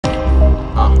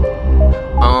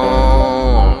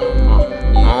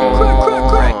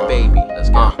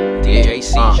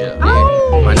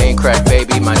name Krak,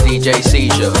 baby, my DJ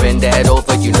Seizure. Bend that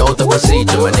over, you know the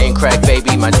procedure. My name Krak,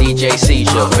 baby, my DJ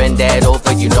Seizure. Bend that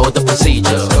over, you know the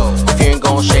procedure. If you ain't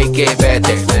gon' shake it,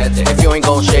 Vete. If you ain't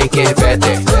gon' shake it,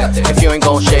 Vete. If you ain't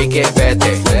gon' shake it, Vete.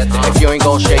 If you ain't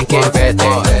gon' shake it,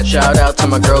 Vete. Shout out to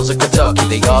my girls in Kentucky,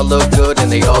 they all look good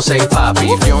and they all say poppy.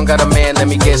 If you don't got a man, let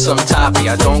me get some toppy.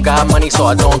 I don't got money, so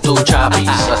I don't do choppies.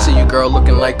 I see you girl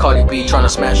looking like Cardi B, tryna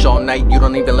smash all night, you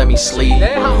don't even let me sleep.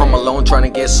 I'm home alone trying to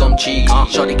get some cheese.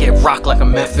 Shorty get rocked like a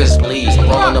Memphis Bleeds. I'm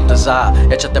rolling up the za,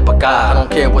 echa te paga. I don't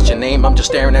care what's your name, I'm just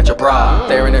staring at your bra.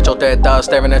 Staring at your teta,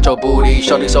 staring at your booty.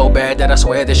 Shorty so bad that I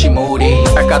swear that she moody.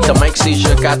 I got the mic,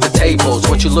 Seizure, got the tables.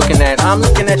 What you looking at? I'm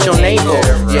looking at your navel.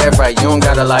 Yeah right, you don't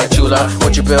gotta lie, chula.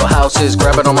 What you build houses,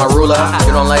 grab it on my ruler.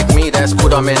 You don't like me, that's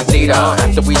pura mentira.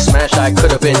 After we smash, I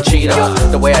could've been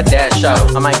cheetah. The way I dash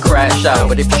out, I might crash out.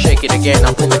 But if you shake it again,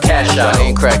 I'll pull the cash out. My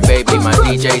name Krak, baby, my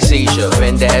DJ Seizure.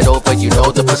 Bend that over, you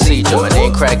know the procedure. My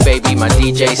name Krak, baby, my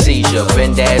DJ Seizure.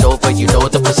 Bend that over, you know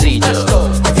the procedure.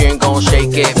 If you ain't gon'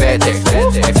 shake it, Vete.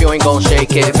 If you ain't gon'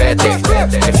 shake it, Vete.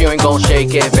 If you ain't gon'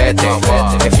 shake it, Vete.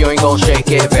 If you ain't gon' shake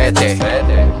it, Vete.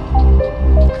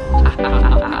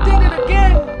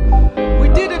 We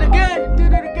did it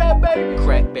again, baby.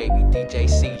 Krak, baby, DJ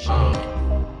Seizure.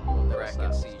 Krak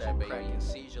and Seizure, baby.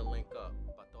 Seizure link up.